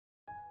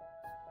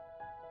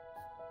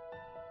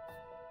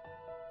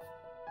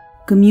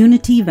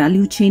Community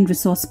Value Chain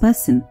Resource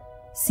Person,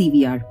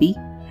 CVRP,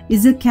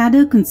 is a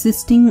cadre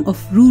consisting of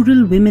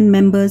rural women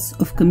members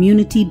of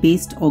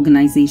community-based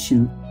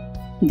organization.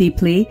 They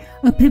play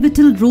a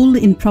pivotal role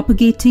in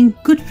propagating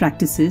good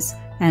practices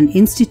and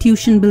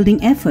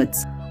institution-building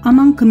efforts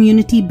among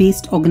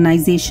community-based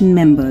organization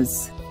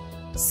members.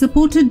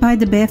 Supported by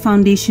the Bear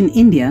Foundation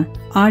India,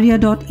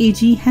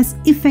 Arya.ag has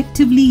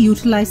effectively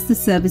utilized the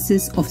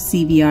services of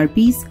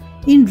CVRPs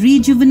in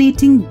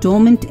rejuvenating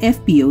dormant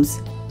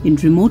FPOs in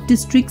remote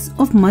districts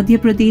of Madhya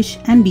Pradesh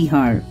and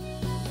Bihar.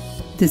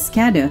 This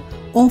cadre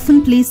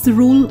often plays the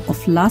role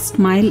of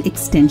last-mile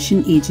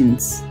extension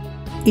agents.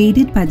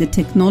 Aided by the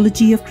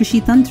technology of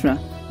Krishitantra,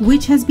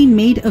 which has been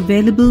made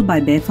available by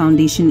Bear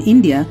Foundation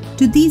India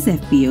to these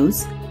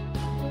FPOs,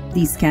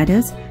 these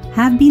cadres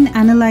have been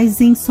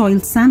analyzing soil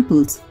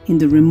samples in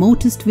the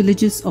remotest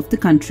villages of the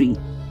country.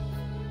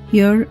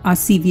 Here, our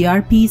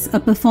CVRPs are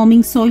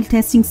performing soil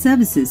testing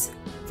services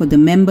for the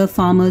member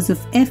farmers of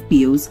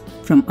FPOs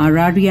from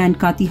Arya and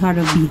Katihar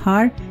of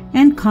Bihar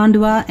and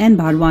Khandwa and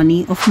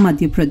Barwani of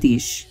Madhya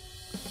Pradesh.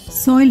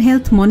 Soil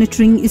health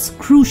monitoring is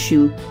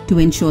crucial to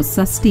ensure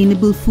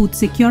sustainable food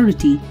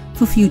security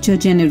for future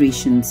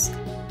generations.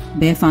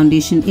 Bear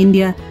Foundation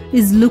India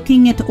is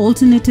looking at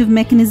alternative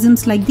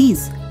mechanisms like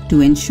these to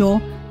ensure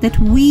that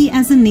we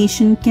as a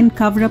nation can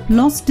cover up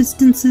lost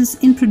distances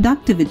in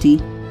productivity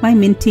by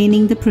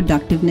maintaining the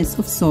productiveness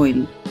of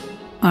soil.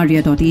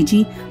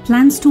 Arya.ag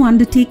plans to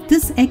undertake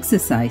this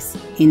exercise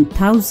in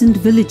 1,000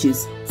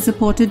 villages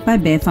supported by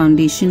Bear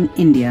Foundation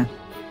India.